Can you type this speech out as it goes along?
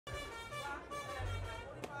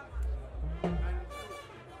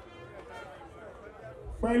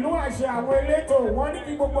pẹ̀lú àṣẹ àwọn elétò wọ́n ní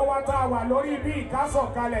kí gbogbo wa tá a wà lórí bí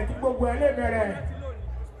ìkásọ̀kalẹ̀ kí gbogbo ẹ lè bẹ̀rẹ̀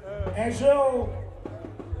ẹ ṣé o.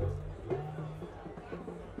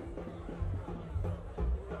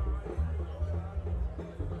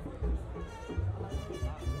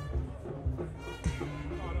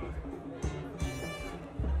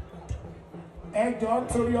 ẹ jọ̀ọ́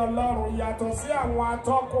nítorí Ọlọ́run yàtọ̀ sí àwọn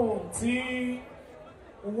atọ́kùn tí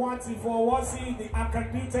wọ́n ti fọwọ́ sí the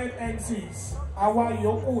accredited MCs àwa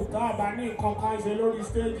yòókù tá a bá ní nǹkan kan ṣe lórí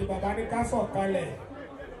stage bàbá ní ká sọ̀kalẹ̀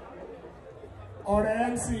ọ̀rẹ́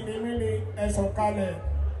MC ní mí ní ẹ sọ̀kalẹ̀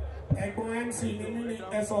ẹ̀gbọ́n MC ní mí ní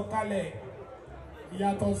ẹ sọ̀kalẹ̀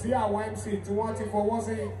yàtọ̀ sí àwọn MC tí wọ́n ti fọwọ́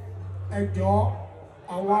sí ẹ jọ̀ọ́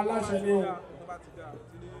àwọn aláṣẹ ni o.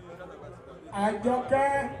 Àjọkẹ́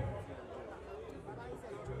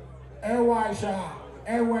ẹwà àṣà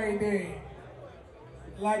ẹwà èdè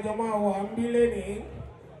lájọ máa wà ń bí lénìí.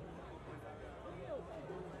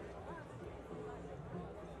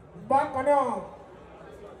 Bákan náà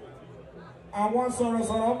àwọn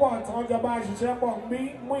sọ̀rọ̀sọ̀rọ̀ pọ̀ tí wọ́n jọba àṣìṣẹ́ pọ̀ ń bí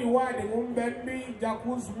mú ìwádìí ń bẹ ń bí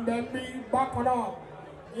jacuz ń bẹ ń bí bákan náà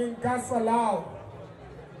Yínká Sàláù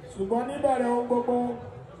ṣùgbọ́n níbẹ̀rẹ̀ ohun gbogbo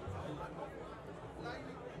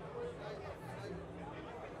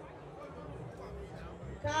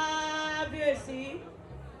kábíyèsí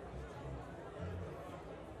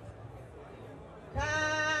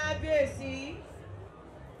kábíyèsí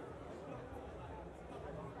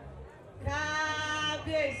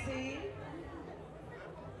kábíyèsí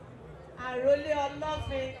àrólé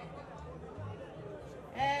ọlọ́fin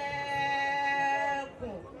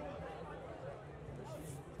ẹ̀ẹ́kùn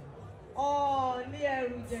ọ̀ọ́ni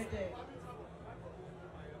ẹ̀rù jẹ̀jẹ̀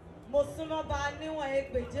mo súnmọ́ bá níwọ̀n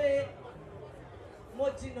ẹgbẹ̀je mo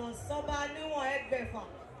jìnnà sọ́ba níwọ̀n ẹgbẹ̀fà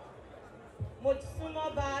mo súnmọ́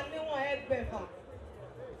bá níwọ̀n ẹgbẹ̀fà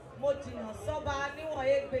mo jìnnà sọ́ba níwọ̀n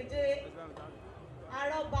ẹgbẹ̀je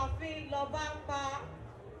arọ́bàfín lọ́ba ń pa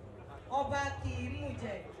ọba kì í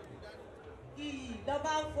mùjẹ̀ iyì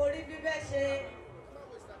lọ́ba ń forí bíbẹ́ ṣe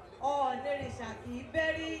ọ̀ọ́nìrìṣà kì í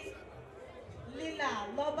bẹ́rí lílà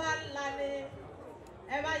lọ́ba ńlá ni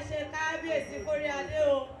ẹ bá ṣe kábíyèsí forí adé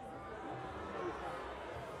o.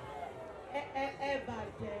 Ẹ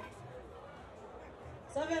bàjẹ́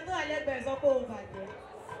sọfẹ́ tó wà lẹ́gbẹ̀ẹ́ sọ pé ó bàjẹ́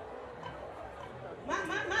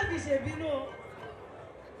má fi ṣèbínú o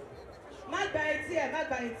má gba etí ẹ̀ má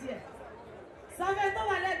gba etí ẹ̀ sọfẹ́ tó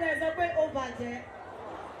wà lẹ́gbẹ̀ẹ́ sọ pé ó bàjẹ́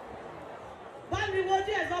bá mi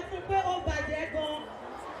wojú ẹ̀ sọ fún pé ó bàjẹ́ gan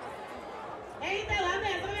ẹ̀yin tẹ̀ wá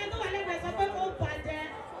bẹ́ẹ̀ sọfẹ́ tó wà lẹ́gbẹ̀ẹ́ sọ pé ó bàjẹ́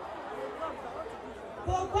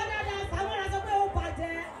kò gbọ́ dáadáa sàmúra sọ pé ó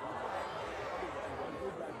bàjẹ́.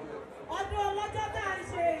 Ọdún ọlọ́jọ́ tá à ń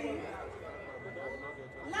ṣe yìí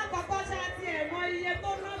lákọ̀ọ́kọ́ ṣáàtì ẹ̀mọ́ iye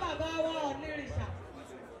tó ná bàbá wa Ọ̀nìrìṣà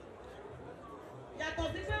yàtọ̀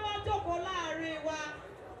sí pé wọ́n jókòó láàrin wa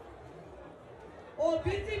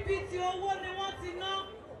òbítíbitì owó ni wọ́n ti ná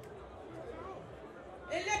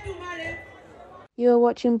Elédùmarè. You are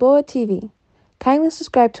watching GboahTv. Kindly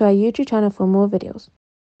subscribe to our YouTube channel for more videos.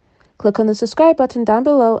 Click on the subscribe button down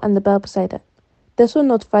below and the bell beside it. This will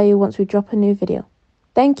notify you once we drop a new video.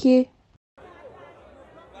 Thank you.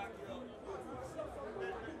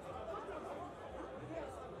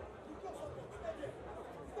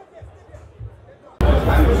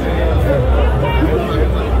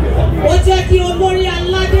 Ó jẹ́ kí olórí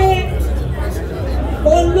aládé,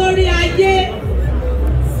 olórí ayé,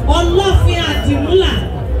 ọlọ́fin àdìmúlà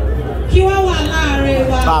kí wọ́n wà láàrin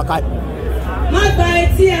wa. Má gba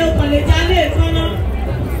etí ẹ o kàn lè jalè kánná.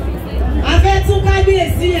 A fẹ́ tún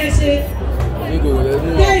kábíyèsí yẹn ṣe.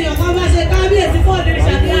 Bí èèyàn kan bá ṣe kábíyèsí fún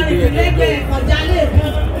Ọ̀nìrìṣà bí arìnrìn lẹ́gbẹ̀ẹ́ kọjá lè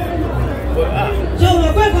kánná. Ṣé o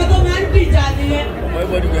mọ̀ pé nǹkan tó máa ń dìjà nìyẹn?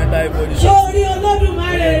 Ṣé o rí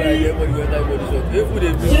Olódùmarè rí?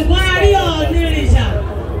 Ṣùgbọ́n a rí Ọ̀nìrìṣà.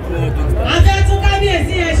 A fẹ́ tún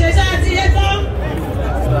kábíyèsí yẹn ṣe ṣáà ti yé tán?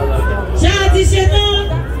 Ṣáà ti ṣe tán?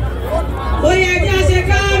 Ó yẹ kí a ṣe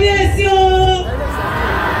kábíyèsí o.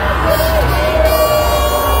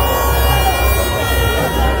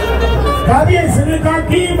 Kábíyèsí ní ká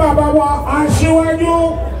kí bàbá wa Aṣíwájú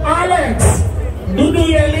Alex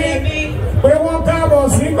Dúdúyẹmí pé wọ́n káàbọ̀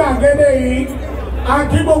sí gbàgede yìí. A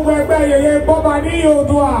kí gbogbo ẹgbẹ́ yẹyẹ gbọ́ba ní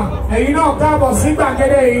Oòduà ẹ̀yin náà káàbọ̀ sí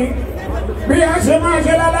gbàgede yìí. Bí a ṣe máa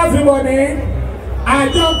ṣe lálàfíbọ̀ ní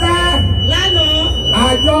Àjọkẹ́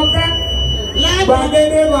Àjọkẹ́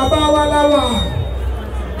gbàgede bàbá wa láwà.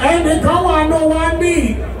 Ẹnìkan wà ní wa ní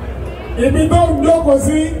ibi tó ń jókòó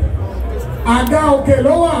sí àga òkè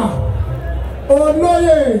ló wà.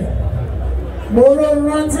 Olóyè Mòró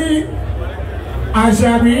rántí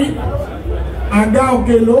Àṣàbí àga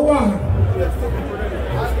òkè ló wà.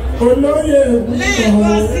 olóyè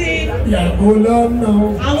lẹ́ẹ̀kan sí yàgò lọ́nà.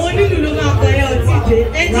 àwọn onílù ló máa bẹ̀rẹ̀ ọtí dé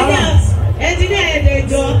ẹnjíníà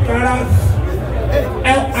ẹ̀dẹ̀jọ́. rárá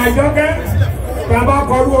Àjọkẹ́ bàbá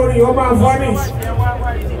kọrú orin ó máa fọ́ ní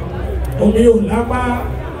omi ò lápá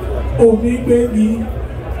omi gbé mi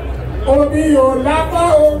omi ò lápá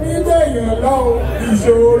omi gbèyàn lọ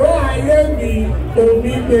ìṣòro ayé mi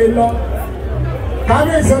omi gbé lọ.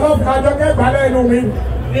 Kábíyèsí ọlọ́pàá Àjọkẹ́ gbálẹ̀ inú mi.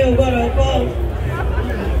 Mi ò gbọ́dọ̀ kọ́.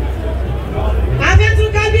 Afẹ́tún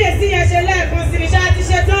kábíyèsí yẹn ṣe lẹ́ẹ̀kan sí iṣẹ́ àti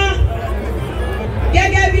ṣe tán.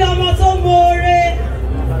 Gẹ́gẹ́ bí ọmọ tó mọ̀ọ́re,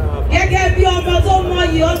 gẹ́gẹ́ bí ọmọ tó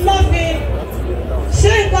mọyì Ọlọ́fin.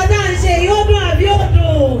 Ṣé nǹkan tá à ń ṣe yìí ó dùn àbí ó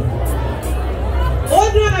dùn? Ó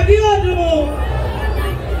dùn àbí ó dùn?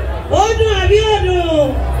 Ó dùn àbí ó dùn?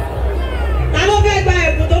 Ta ló fẹ́ gba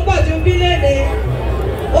ẹ̀bùn tó pọ̀ ju bí léde?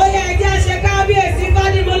 Ó yẹ ẹjẹ́ ṣe kábíyèsí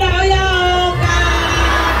Fádímọ́lá ó yá ọ̀ka.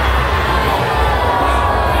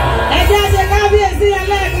 Ẹjẹ́ ṣe kábíyèsí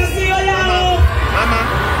ẹlẹ́ẹ̀kan sí ó yá o.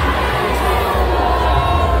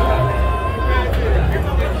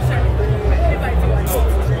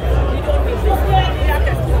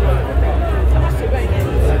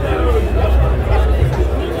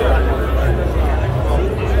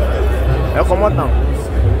 É como não.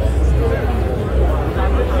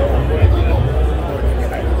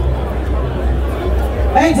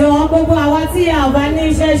 Ẹ jọ̀wọ́ gbogbo àwa tí a bá ní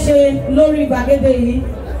iṣẹ́ ṣe lórí gbàgede yìí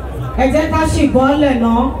ẹ jẹ́ ká sì bọ́lẹ̀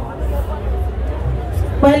náà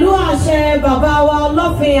pẹ̀lú àṣẹ bàbá wa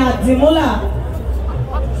Ọlọ́fin Àdìmúlà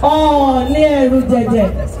Ọọ̀ni ẹ̀rù jẹ̀jẹ̀.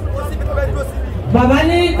 Bàbá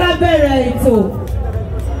ní ká bẹ̀rẹ̀ ètò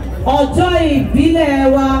ọjọ́ ìbílẹ̀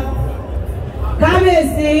wa.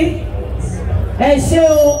 Kábíyèsí ẹ ṣé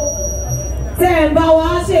o tẹ́ ẹ bá wa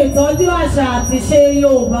ṣètọ́jú àṣà àti ṣe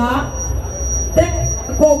Yorùbá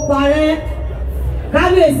kò parẹ́.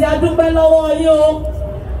 Kábíyèsí a dúpẹ́ lọ́wọ́ yín o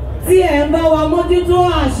tí ẹ̀ ń bá wa mójútó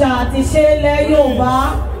àṣà àti ṣe ilẹ̀ Yorùbá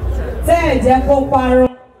tẹ́ ẹ̀ jẹ́ kó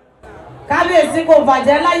parun. Kábíyèsí kò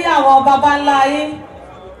bàjẹ́ láyé àwọn baba ńlá yín,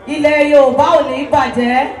 ilẹ̀ Yorùbá ò ní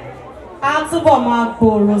bàjẹ́, á túbọ̀ máa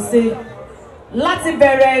gbòòrò sí i. Láti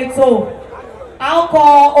bẹ̀rẹ̀ ètò a ń kọ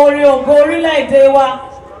orin ògo orílẹ̀-èdè wa.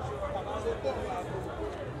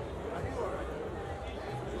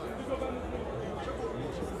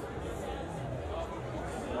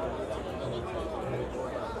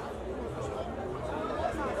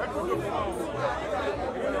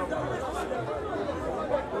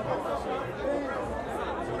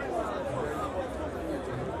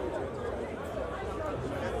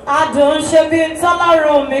 Adùn ṣe bí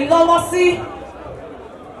tọ́lọ́run mi lọ́wọ́ sí.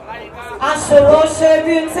 Aṣòro ṣe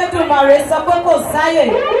bí tẹ́dùmarè sọ pé kò sáyè.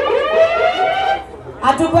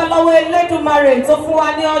 Adúpẹ́ lọ́wọ́ Elédùmarè tó fún wa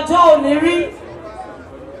ní ọjọ́ òní rí.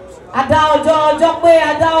 Adá ọjọ́ pé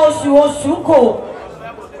adá oṣù kò.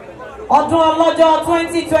 Ọdún ọlọ́jọ́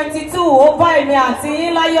 2022 ó bá èmi àti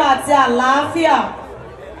yín láyọ̀ àti àlàáfíà.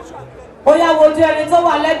 Ó yá wojú ẹni tó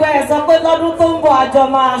wà lẹ́gbẹ̀ẹ́ sọ pé lọ́dún tó ń bọ̀ àjọ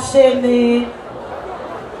máa ṣe ni.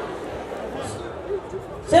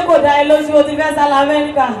 Ṣé kò dá ẹ lójú o ti fẹ́ sá lọ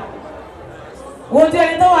Amẹ́ríkà? Wojú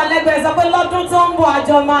ẹni tó wà lẹ́gbẹ̀ẹ́ sọ pé lọ́dún tó ń bọ̀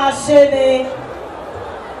àjọ máa ṣe ni.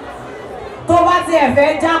 Tó bá tiẹ̀ fẹ́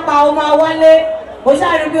jápa ó máa wálé. Ó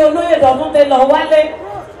ṣàrí bí olóyè Dọ̀tún tẹ lọ wálé.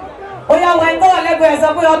 Ó yá wọ ẹni tó wà lẹ́gbẹ̀ẹ́ sọ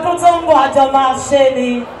pé ọdún tó ń bọ̀ àjọ máa ṣe ni.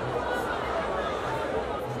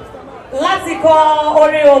 Láti kọ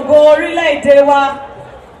orin ògo orílẹ̀-èdè wa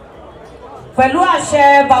pẹ̀lú àṣẹ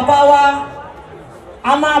bàbá wa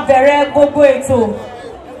a máa bẹ̀rẹ̀ gbogbo ètò.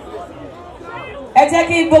 Ẹ jẹ́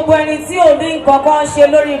kí gbogbo ẹni tí ò ní nǹkan kan ṣe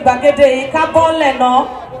lórí gbàgede yìí ká bọ́ọ̀lẹ̀ náà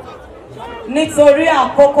nítorí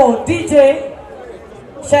àkókò. DJ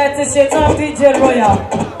ṣe ti ṣetán DJ Royal.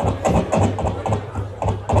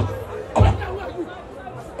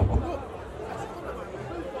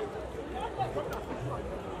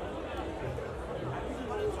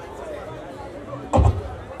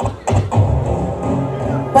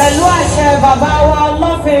 Pẹ̀lú àṣẹ bàbá wa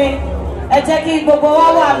Ọlọ́fin ẹ jẹ́ kí gbogbo wa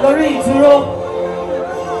wà lórí ìdúró.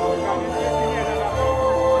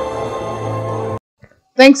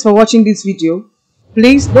 Thanks for watching this video.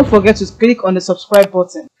 Please don't forget to click on the subscribe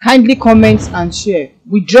button. Kindly comment and share.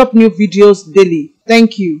 We drop new videos daily.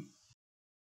 Thank you.